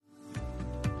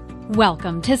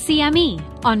Welcome to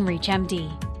CME on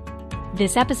ReachMD.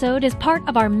 This episode is part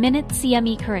of our Minute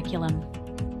CME curriculum.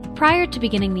 Prior to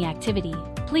beginning the activity,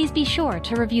 please be sure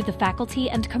to review the faculty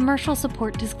and commercial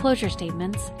support disclosure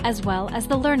statements, as well as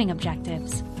the learning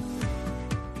objectives.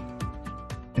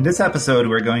 In this episode,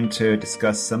 we're going to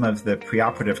discuss some of the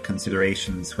preoperative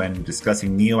considerations when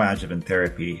discussing neoadjuvant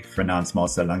therapy for non-small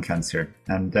cell lung cancer.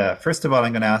 And first of all,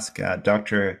 I'm going to ask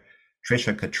Dr.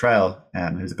 Tricia Cottrell,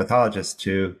 who's a pathologist,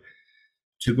 to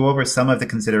go over some of the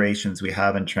considerations we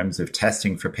have in terms of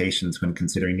testing for patients when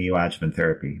considering neoadjuvant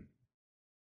therapy.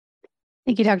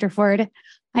 Thank you, Dr. Ford.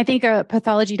 I think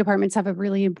pathology departments have a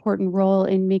really important role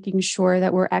in making sure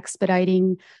that we're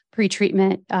expediting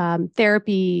pretreatment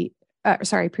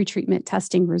pretreatment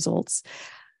testing results.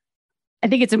 I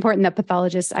think it's important that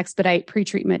pathologists expedite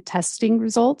pretreatment testing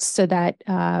results so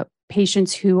that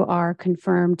patients who are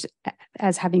confirmed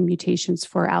as having mutations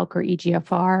for ALK or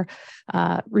EGFR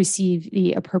receive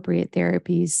the appropriate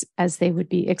therapies, as they would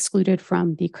be excluded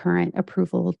from the current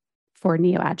approval for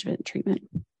neoadjuvant treatment.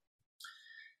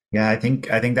 Yeah, I think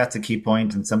that's a key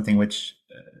point, and something which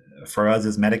for us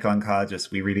as medical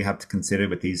oncologists, we really have to consider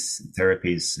with these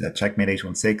therapies. Checkmate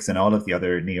 816 and all of the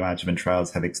other neoadjuvant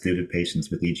trials have excluded patients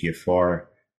with EGFR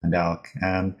and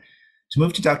ALK. To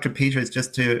move to Dr. Peters,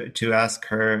 just to ask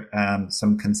her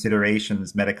some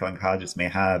considerations medical oncologists may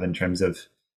have in terms of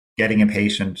getting a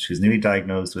patient who's newly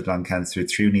diagnosed with lung cancer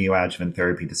through neoadjuvant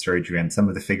therapy to surgery, and some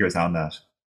of the figures on that.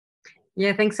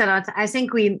 Yeah, thanks a lot. I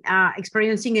think we are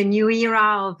experiencing a new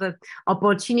era of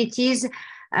opportunities,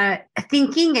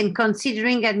 thinking and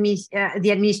considering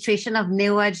the administration of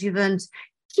neoadjuvant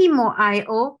chemo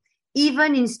IO,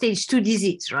 even in stage 2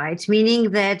 disease, right?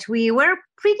 Meaning that we were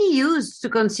pretty used to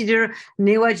consider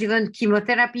neoadjuvant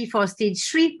chemotherapy for stage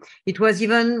 3. It was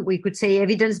even, we could say,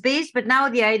 evidence-based, but now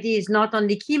the idea is not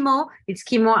only chemo, it's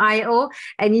chemo IO,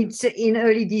 and it's in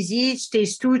early disease,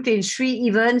 stage 2, stage 3,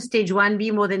 even stage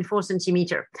 1B, more than 4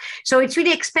 centimeter. So it's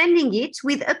really expanding it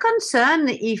with a concern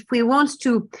if we want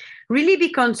to really be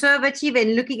conservative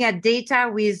and looking at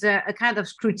data with a kind of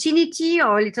scrutiny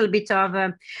or a little bit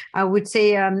of, I would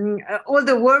say, all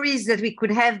the worries that we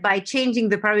could have by changing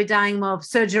the paradigm of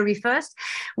surgery first.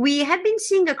 We have been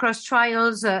seeing across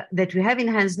trials that we have in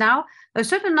hands now, a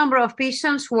certain number of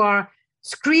patients who are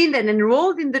screened and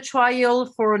enrolled in the trial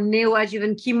for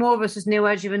neoadjuvant chemo versus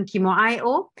neoadjuvant chemo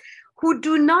IO, who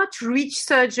do not reach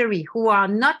surgery, who are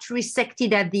not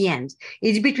resected at the end.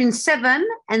 It's between 7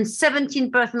 and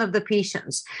 17% of the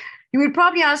patients. You will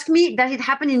probably ask me, does it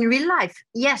happen in real life?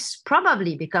 Yes,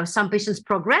 probably, because some patients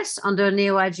progress under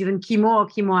neoadjuvant chemo or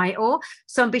chemo IO.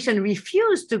 Some patients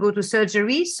refuse to go to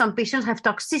surgery. Some patients have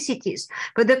toxicities.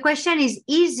 But the question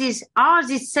is are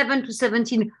these 7 to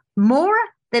 17 more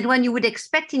than what you would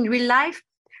expect in real life?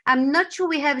 I'm not sure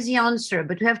we have the answer,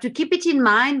 but we have to keep it in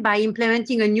mind by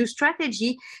implementing a new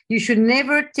strategy. You should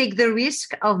never take the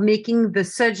risk of making the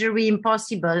surgery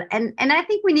impossible. And I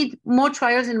think we need more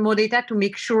trials and more data to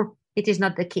make sure it is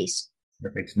not the case.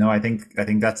 Perfect. No, I think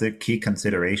that's a key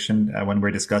consideration when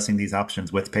we're discussing these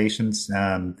options with patients.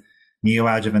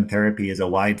 Neoadjuvant therapy is a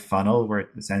wide funnel. We're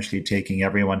essentially taking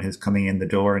everyone who's coming in the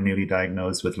door newly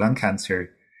diagnosed with lung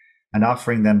cancer and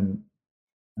offering them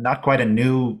not quite a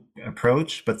new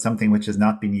approach, but something which has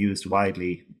not been used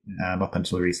widely up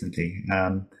until recently.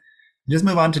 Just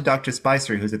move on to Dr.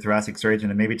 Spicer, who's a thoracic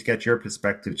surgeon, and maybe to get your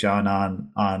perspective, John,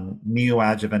 on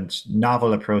neoadjuvant,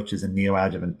 novel approaches in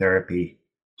neoadjuvant therapy,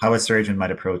 how a surgeon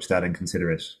might approach that and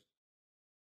consider it.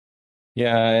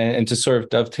 Yeah, and to sort of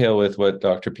dovetail with what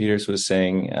Dr. Peters was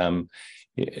saying,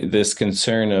 this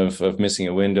concern of missing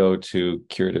a window to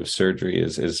curative surgery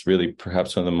is really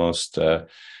perhaps one of the most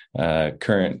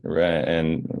current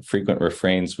and frequent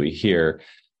refrains we hear.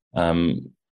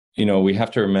 We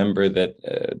have to remember that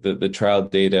the trial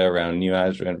data around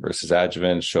neoadjuvant versus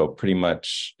adjuvant show pretty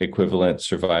much equivalent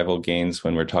survival gains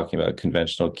when we're talking about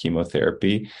conventional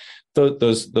chemotherapy.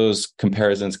 Those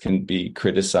comparisons can be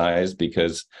criticized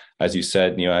because, as you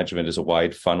said, neoadjuvant is a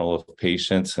wide funnel of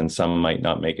patients, and some might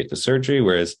not make it to surgery,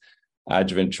 whereas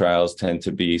adjuvant trials tend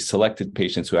to be selected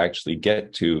patients who actually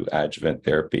get to adjuvant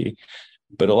therapy.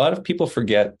 But a lot of people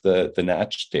forget the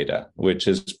NATCH data, which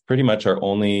is pretty much our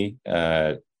only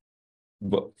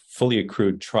fully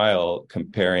accrued trial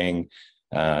comparing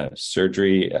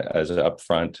surgery as an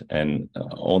upfront and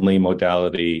only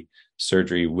modality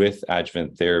surgery with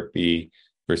adjuvant therapy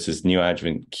versus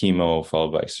neoadjuvant chemo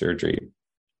followed by surgery.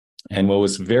 And what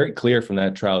was very clear from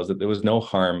that trial is that there was no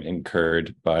harm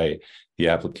incurred by the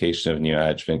application of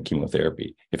neoadjuvant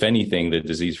chemotherapy. If anything, the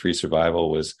disease-free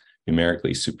survival was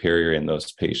numerically superior in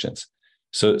those patients.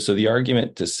 So the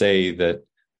argument to say that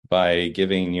by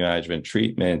giving neoadjuvant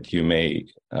treatment, you may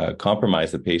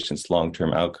compromise the patient's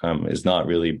long-term outcome is not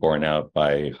really borne out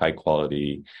by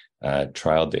high-quality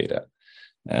trial data.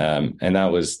 And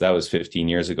that was 15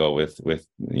 years ago with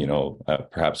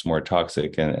perhaps more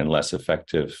toxic and less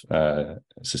effective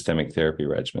systemic therapy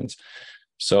regimens.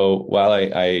 So while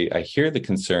I hear the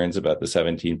concerns about the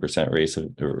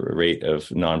 17% rate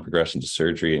of non-progression to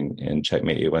surgery in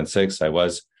CheckMate 816, I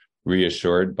was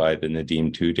reassured by the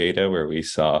NADIM-2 data, where we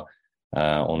saw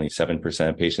only 7%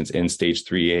 of patients in stage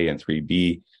 3A and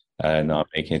 3B not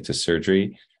making it to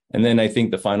surgery. And then I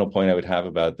think the final point I would have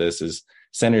about this is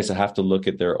centers have to look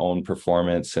at their own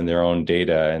performance and their own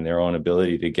data and their own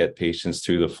ability to get patients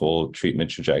through the full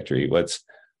treatment trajectory. What's,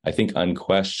 I think,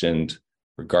 unquestioned,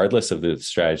 regardless of the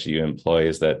strategy you employ,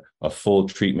 is that a full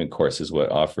treatment course is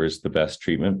what offers the best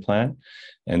treatment plan.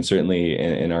 And certainly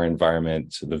in our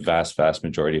environment, the vast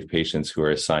majority of patients who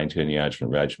are assigned to a neoadjuvant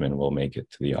regimen will make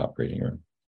it to the operating room.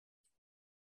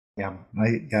 Yeah,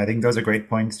 I think those are great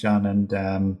points, John.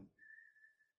 And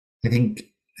I think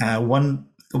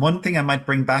one thing I might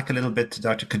bring back a little bit to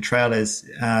Dr. Cottrell is,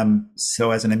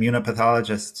 so as an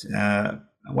immunopathologist,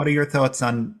 what are your thoughts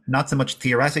on not so much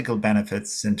theoretical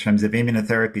benefits in terms of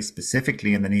immunotherapy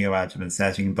specifically in the neoadjuvant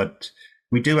setting, but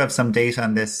we do have some data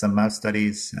on this, some mouse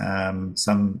studies,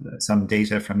 some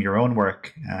data from your own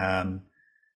work,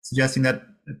 suggesting that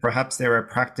perhaps there are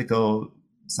practical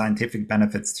scientific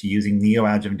benefits to using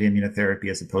neoadjuvant immunotherapy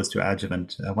as opposed to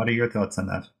adjuvant. What are your thoughts on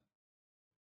that?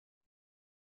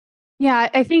 Yeah,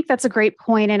 I think that's a great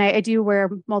point. And I do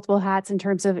wear multiple hats in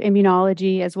terms of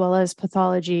immunology as well as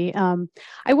pathology.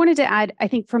 I wanted to add, I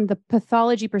think from the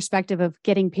pathology perspective of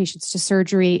getting patients to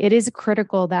surgery, it is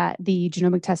critical that the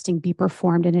genomic testing be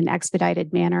performed in an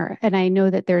expedited manner. And I know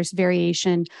that there's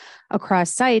variation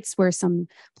across sites where some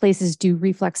places do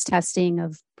reflex testing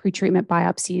of pretreatment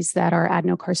biopsies that are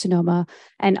adenocarcinoma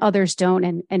and others don't.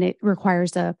 And it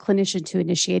requires a clinician to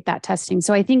initiate that testing.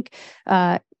 So I think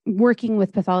working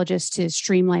with pathologists to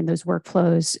streamline those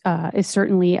workflows is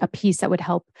certainly a piece that would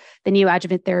help the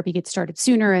neoadjuvant therapy get started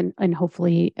sooner and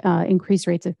hopefully increase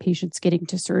rates of patients getting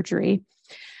to surgery.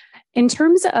 In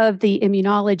terms of the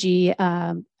immunology,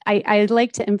 I'd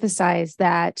like to emphasize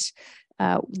that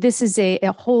this is a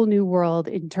whole new world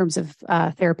in terms of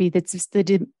therapy. That's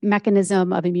the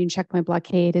mechanism of immune checkpoint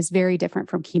blockade is very different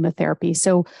from chemotherapy.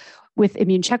 So with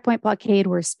immune checkpoint blockade,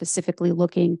 we're specifically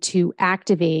looking to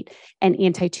activate an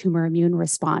anti-tumor immune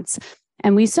response.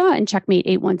 And we saw in CheckMate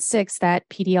 816 that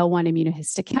PD-L1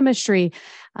 immunohistochemistry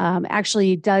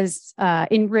actually does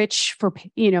enrich for,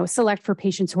 select for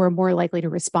patients who are more likely to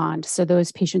respond. So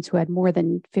those patients who had more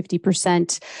than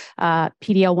 50%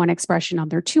 PD-L1 expression on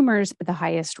their tumors, the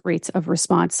highest rates of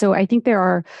response. So I think there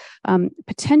are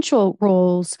potential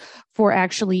roles for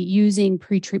actually using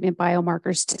pretreatment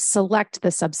biomarkers to select the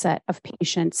subset of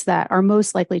patients that are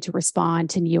most likely to respond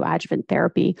to neoadjuvant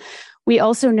therapy. We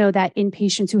also know that in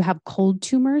patients who have cold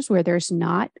tumors where there's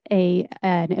not an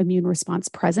immune response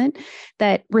present,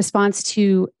 that response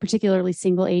to particularly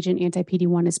single agent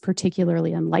anti-PD-1 is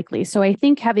particularly unlikely. So I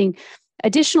think having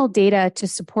additional data to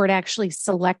support actually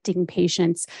selecting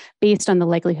patients based on the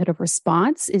likelihood of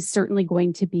response is certainly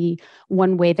going to be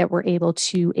one way that we're able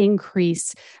to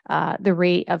increase the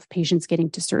rate of patients getting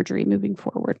to surgery moving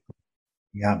forward.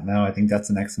 Yeah, no, I think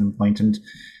that's an excellent point. And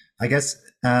I guess,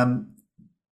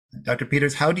 Dr.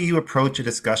 Peters, how do you approach a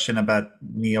discussion about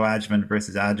neoadjuvant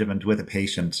versus adjuvant with a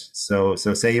patient? So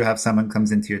say you have someone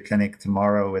comes into your clinic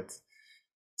tomorrow with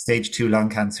stage 2 lung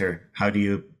cancer. How do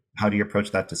you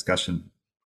approach that discussion?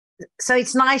 So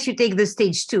it's nice you take the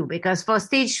stage 2, because for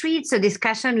stage 3, it's a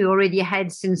discussion we already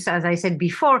had since, as I said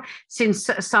before, since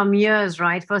some years,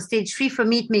 right? For stage 3, for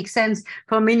me, it makes sense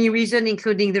for many reasons,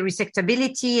 including the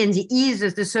resectability and the ease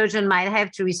that the surgeon might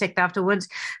have to resect afterwards.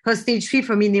 For stage 3,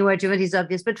 for me, neoadjuvant is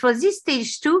obvious. But for this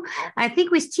stage 2, I think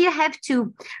we still have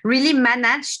to really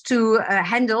manage to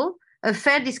handle a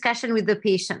fair discussion with the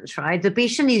patient, right? The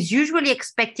patient is usually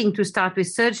expecting to start with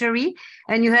surgery,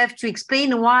 and you have to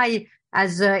explain why.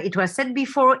 As it was said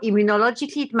before,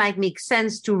 immunologically, it might make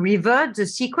sense to revert the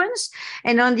sequence.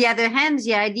 And on the other hand,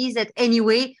 the idea is that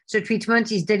anyway, the treatment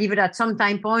is delivered at some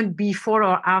time point before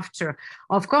or after.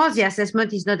 Of course, the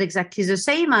assessment is not exactly the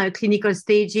same. Clinical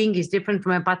staging is different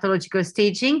from a pathological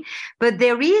staging, but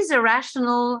there is a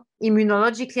rationale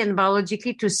immunologically and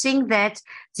biologically to think that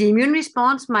the immune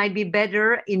response might be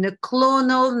better in a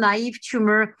clonal naive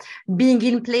tumor being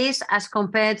in place as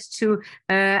compared to,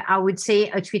 I would say,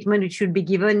 a treatment which should be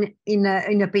given in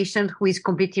a patient who is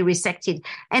completely resected.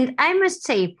 And I must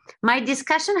say, my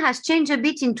discussion has changed a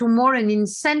bit into more an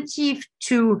incentive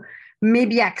to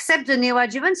maybe accept the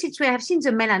neoadjuvant since we have seen the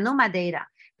melanoma data.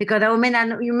 because our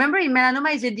you remember,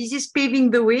 melanoma is a disease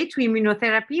paving the way to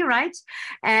immunotherapy, right?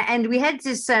 And we had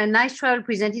this nice trial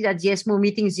presented at the ESMO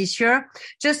meetings this year,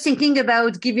 just thinking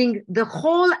about giving the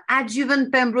whole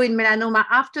adjuvant pembro in melanoma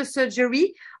after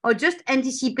surgery, or just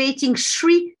anticipating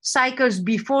 3 cycles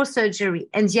before surgery.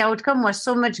 And the outcome was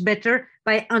so much better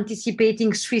by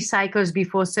anticipating 3 cycles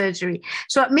before surgery.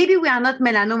 So maybe we are not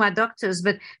melanoma doctors,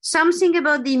 but something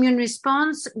about the immune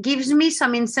response gives me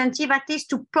some incentive at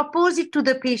least to propose it to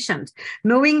the patient,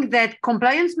 knowing that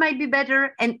compliance might be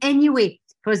better. And anyway,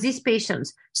 for these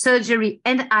patients, surgery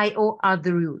and IO are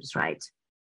the rules, right?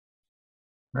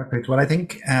 Perfect. Well, I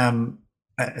think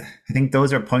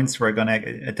those are points we're going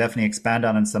to definitely expand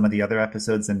on in some of the other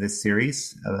episodes in this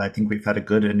series. I think we've had a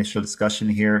good initial discussion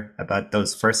here about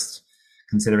those first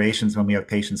considerations when we have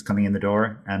patients coming in the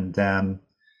door. And I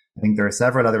think there are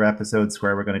several other episodes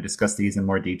where we're going to discuss these in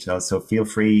more detail. So feel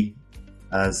free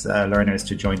as learners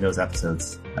to join those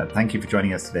episodes. Thank you for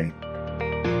joining us today.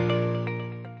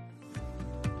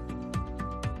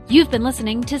 You've been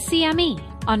listening to CME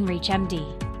on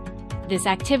ReachMD. This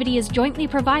activity is jointly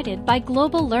provided by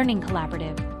Global Learning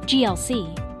Collaborative,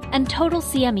 GLC, and Total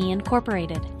CME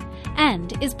Incorporated,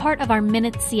 and is part of our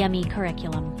Minute CME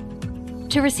curriculum.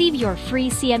 To receive your free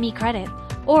CME credit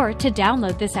or to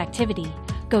download this activity,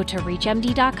 go to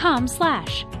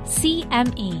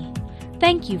reachmd.com/CME.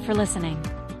 Thank you for listening.